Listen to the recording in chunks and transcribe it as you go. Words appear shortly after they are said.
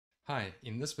Hi,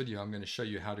 in this video I'm going to show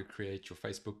you how to create your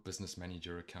Facebook Business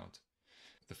Manager account.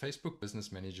 The Facebook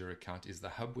Business Manager account is the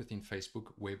hub within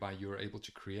Facebook whereby you're able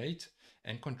to create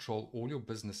and control all your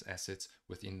business assets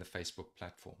within the Facebook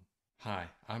platform. Hi,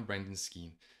 I'm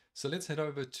𝗟𝗶𝘆. So let's head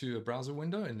over to a browser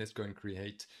window and let's go and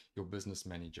create your Business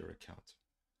Manager account.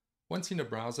 Once in a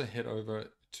browser, head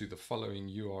over to the following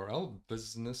URL,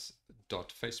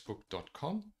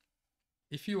 business.facebook.com.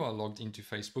 If you are logged into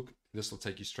Facebook, this will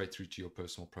take you straight through to your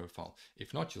personal profile.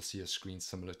 If not, you'll see a screen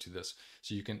similar to this.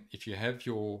 So you can, if you have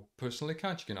your personal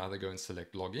account, you can either go and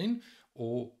select login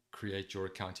or create your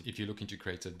account if you're looking to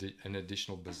create an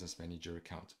additional business manager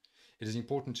account. It is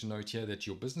important to note here that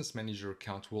your business manager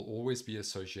account will always be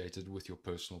associated with your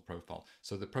personal profile.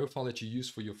 So the profile that you use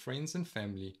for your friends and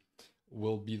family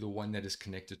will be the one that is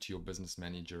connected to your business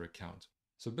manager account.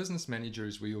 So business manager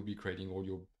is where you'll be creating all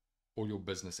your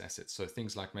business assets. So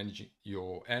things like managing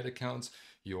your ad accounts,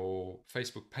 your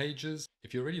Facebook pages.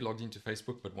 If you're already logged into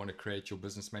Facebook but want to create your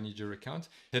business manager account,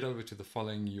 head over to the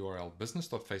following URL,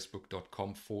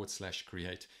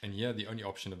 business.facebook.com/create. And here the only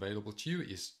option available to you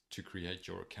is to create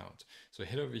your account. So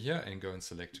head over here and go and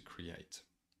select create.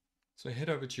 So head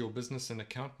over to your business and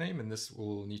account name, and this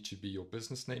will need to be your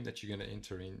business name that you're going to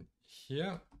enter in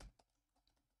here.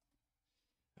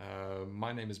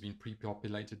 My name has been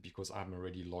pre-populated because I'm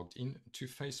already logged in to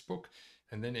Facebook,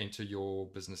 and then enter your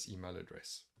business email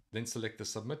address. Then select the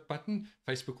submit button.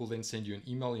 Facebook will then send you an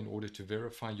email in order to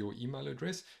verify your email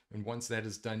address. And once that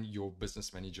is done, your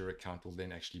business manager account will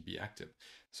then actually be active.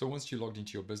 So once you logged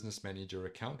into your business manager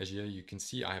account, as here you can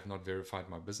see, I have not verified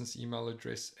my business email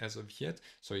address as of yet.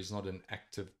 So it's not an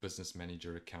active business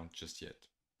manager account just yet.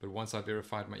 But once I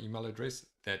verified my email address,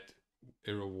 that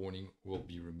error warning will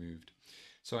be removed.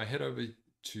 So I head over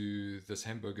to this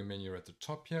hamburger menu at the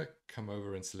top here, come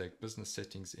over and select business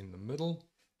settings in the middle.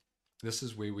 This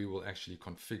is where we will actually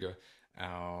configure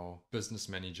our business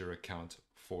manager account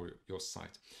for your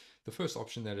site. The first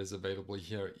option that is available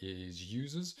here is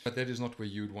users, but that is not where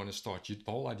you would want to start. The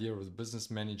whole idea of the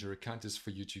business manager account is for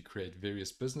you to create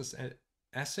various business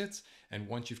assets, and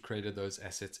once you've created those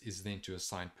assets is then to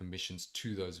assign permissions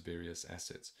to those various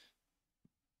assets.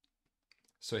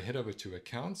 So head over to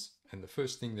accounts, and the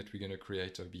first thing that we're going to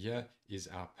create over here is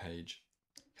our page.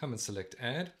 Come and select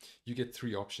add. You get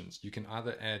three options. You can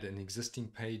either add an existing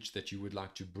page that you would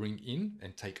like to bring in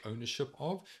and take ownership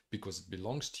of because it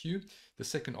belongs to you. The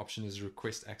second option is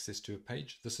request access to a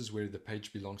page. This is where the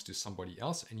page belongs to somebody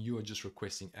else and you are just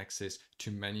requesting access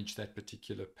to manage that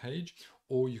particular page,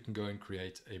 or you can go and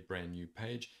create a brand new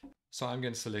page. So I'm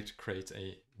going to select create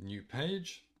a new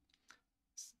page.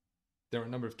 There are a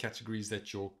number of categories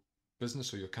that your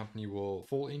business or your company will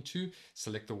fall into.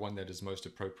 Select the one that is most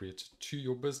appropriate to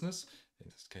your business. In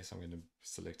this case, I'm going to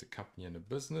select a company and a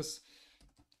business.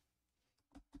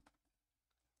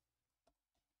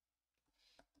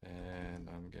 And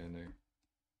I'm going to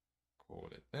call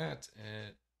it that.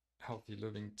 And healthy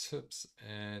living tips,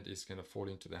 and it's going to fall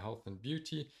into the health and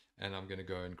beauty. And I'm going to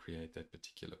go and create that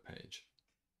particular page.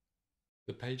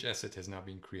 The page asset has now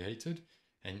been created.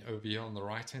 And over here on the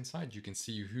right hand side, you can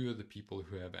see who are the people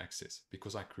who have access.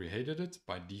 Because I created it,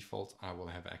 by default, I will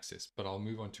have access. But I'll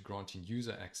move on to granting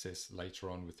user access later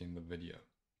on within the video.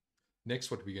 Next,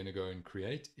 what we're going to go and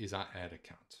create is our ad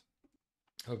account.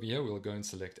 Over here, we'll go and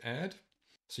select add.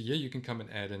 So here you can come and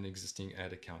add an existing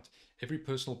ad account. Every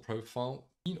personal profile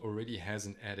already has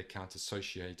an ad account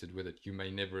associated with it. You may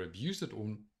never have used it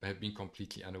or have been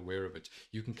completely unaware of it.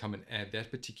 You can come and add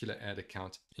that particular ad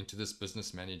account into this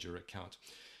business manager account.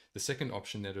 The second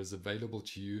option that is available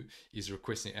to you is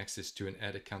requesting access to an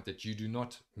ad account that you do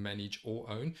not manage or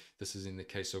own. This is in the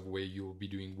case of where you will be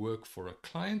doing work for a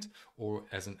client or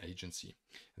as an agency.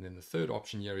 And then the third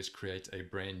option here is create a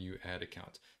brand new ad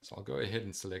account. So I'll go ahead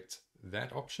and select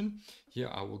that option. Here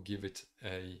I will give it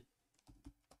a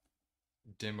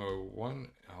demo 1.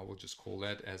 I will just call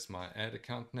that as my ad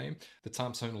account name. The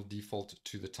time zone will default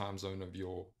to the time zone of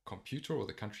your computer or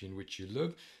the country in which you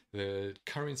live. The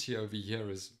currency over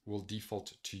here will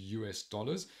default to US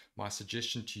dollars. My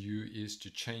suggestion to you is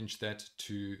to change that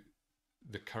to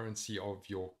the currency of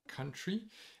your country,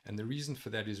 and the reason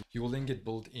for that is you will then get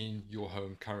billed in your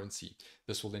home currency.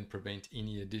 This will then prevent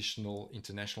any additional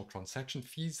international transaction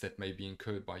fees that may be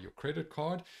incurred by your credit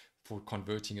card for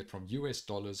converting it from US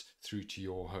dollars through to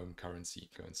your home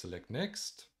currency. Go and select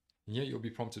next. And here you'll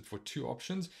be prompted for two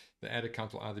options. The ad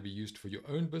account will either be used for your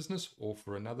own business or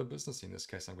for another business. In this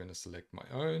case, I'm going to select my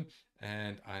own,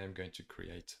 and I am going to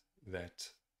create that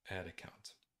ad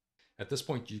account. At this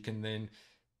point, you can then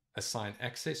assign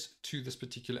access to this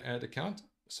particular ad account.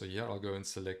 So here I'll go and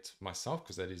select myself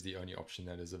because that is the only option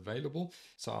that is available.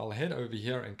 So I'll head over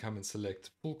here and come and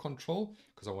select full control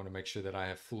because I want to make sure that I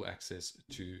have full access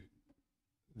to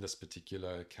this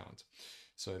particular account.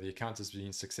 So the account has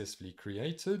been successfully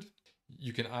created.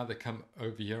 You can either come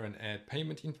over here and add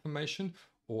payment information,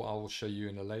 or I will show you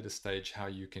in a later stage how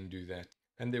you can do that.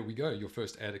 And there we go, your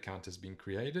first ad account has been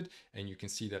created, and you can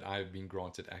see that I have been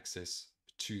granted access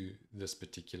to this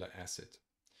particular asset.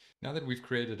 Now that we've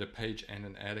created a page and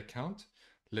an ad account,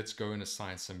 let's go and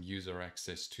assign some user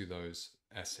access to those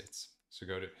assets. So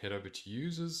head over to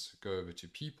users, go over to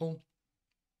people.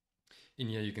 In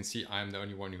here you can see I'm the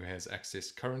only one who has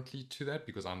access currently to that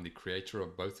because I'm the creator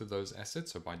of both of those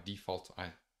assets. So by default,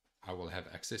 I will have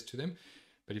access to them.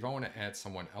 But if I want to add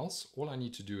someone else, all I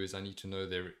need to do is I need to know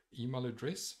their email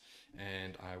address,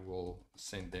 and I will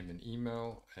send them an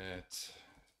email at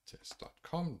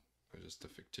test.com, just a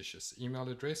fictitious email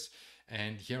address.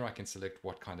 And here I can select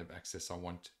what kind of access I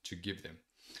want to give them.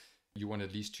 You want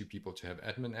at least 2 people to have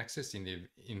admin access in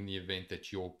the event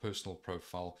that your personal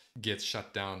profile gets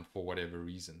shut down for whatever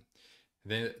reason.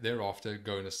 Thereafter,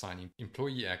 go and assign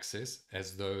employee access,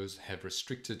 as those have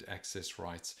restricted access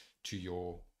rights to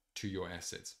your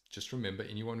assets. Just remember,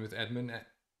 anyone with admin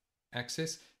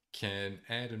access can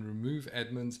add and remove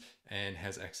admins and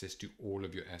has access to all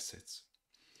of your assets.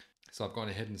 So I've gone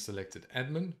ahead and selected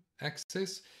admin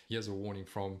access. Here's a warning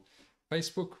from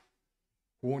Facebook,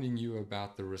 warning you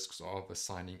about the risks of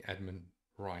assigning admin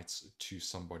rights to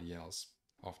somebody else.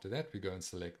 After that, we go and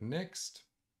select next.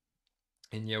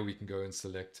 And here we can go and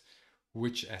select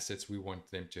which assets we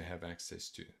want them to have access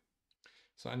to.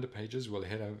 So under pages, we'll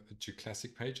head over to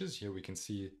classic pages. Here we can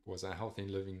see it was our health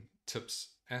and living tips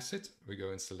asset. We go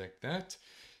and select that,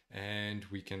 and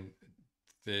we can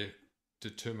there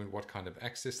determine what kind of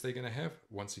access they're going to have.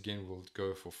 Once again, we'll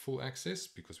go for full access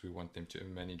because we want them to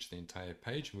manage the entire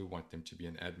page and we want them to be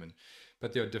an admin.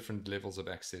 But there are different levels of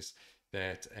access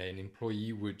that an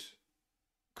employee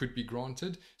could be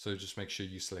granted. So just make sure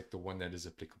you select the one that is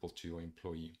applicable to your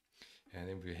employee. And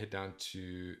then we head down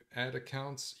to ad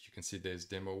accounts. You can see there's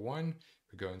demo 1.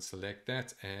 We go and select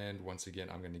that. And once again,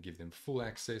 I'm going to give them full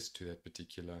access to that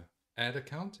particular ad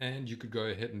account. And you could go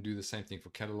ahead and do the same thing for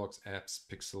catalogs, apps,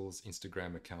 pixels,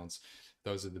 Instagram accounts.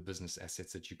 Those are the business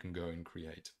assets that you can go and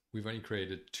create. We've only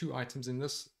created 2 items in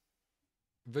this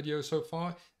video so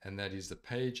far, and that is the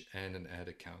page and an ad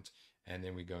account. And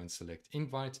then we go and select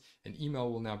invite. An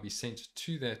email will now be sent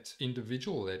to that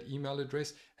individual, that email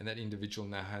address, and that individual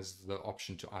now has the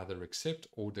option to either accept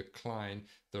or decline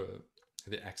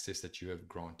the access that you have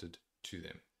granted to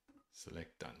them.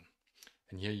 Select done.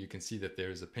 And here you can see that there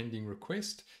is a pending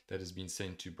request that has been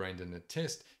sent to Brandon at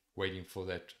Test, waiting for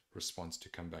that response to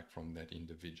come back from that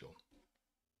individual.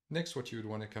 Next, what you would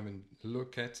want to come and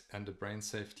look at under brand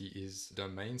safety is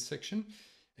domain section.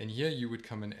 And here you would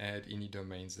come and add any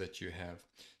domains that you have.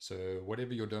 So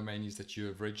whatever your domain is that you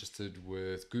have registered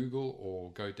with Google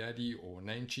or GoDaddy or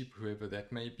Namecheap, whoever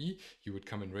that may be, you would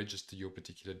come and register your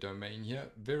particular domain here,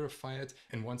 verify it.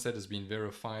 And once that has been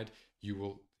verified,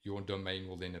 your domain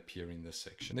will then appear in this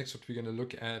section. Next, what we're going to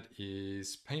look at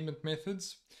is payment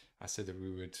methods. I said that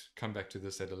we would come back to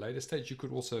this at a later stage. You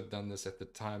could also have done this at the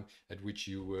time at which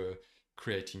you were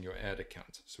creating your ad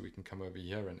account. So we can come over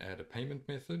here and add a payment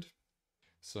method.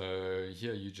 So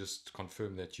here you just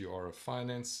confirm that you are a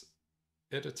finance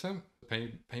editor.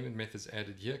 Payment methods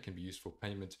added here can be used for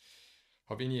payment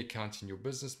of any account in your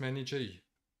business manager.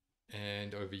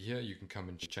 And over here you can come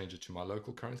and change it to my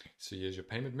local currency. So here's your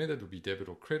payment method. It will be debit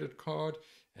or credit card.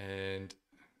 And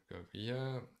go over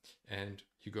here and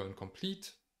you go and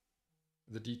complete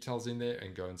the details in there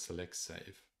and go and select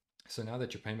save. So now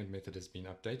that your payment method has been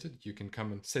updated, you can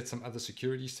come and set some other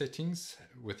security settings.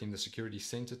 Within the Security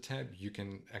Center tab, you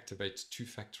can activate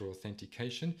 2-factor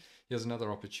authentication. Here's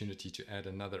another opportunity to add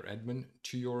another admin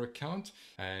to your account.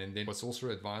 And then what's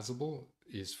also advisable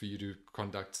is for you to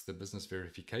conduct the business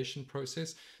verification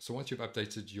process. So once you've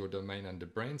updated your domain under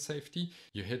brand safety,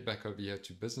 you head back over here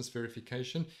to business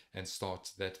verification and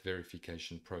start that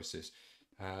verification process.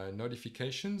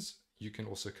 Notifications. You can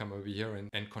also come over here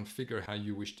and configure how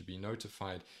you wish to be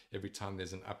notified every time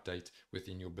there's an update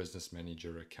within your business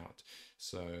manager account.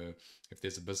 So if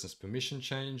there's a business permission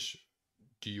change,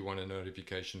 do you want a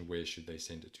notification? Where should they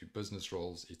send it to? Business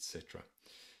roles, etc.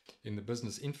 In the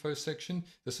business info section,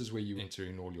 this is where you enter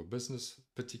in all your business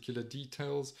particular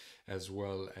details, as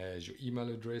well as your email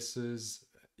addresses,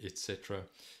 etc.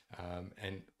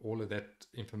 And all of that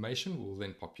information will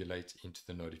then populate into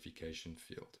the notification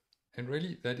field. And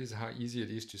really, that is how easy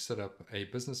it is to set up a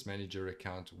business manager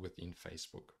account within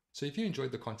Facebook. So if you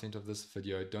enjoyed the content of this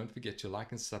video, don't forget to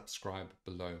like and subscribe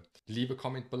below. Leave a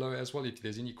comment below as well if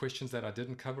there's any questions that I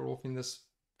didn't cover off in this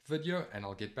video, and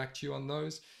I'll get back to you on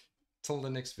those. Till the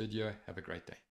next video, have a great day.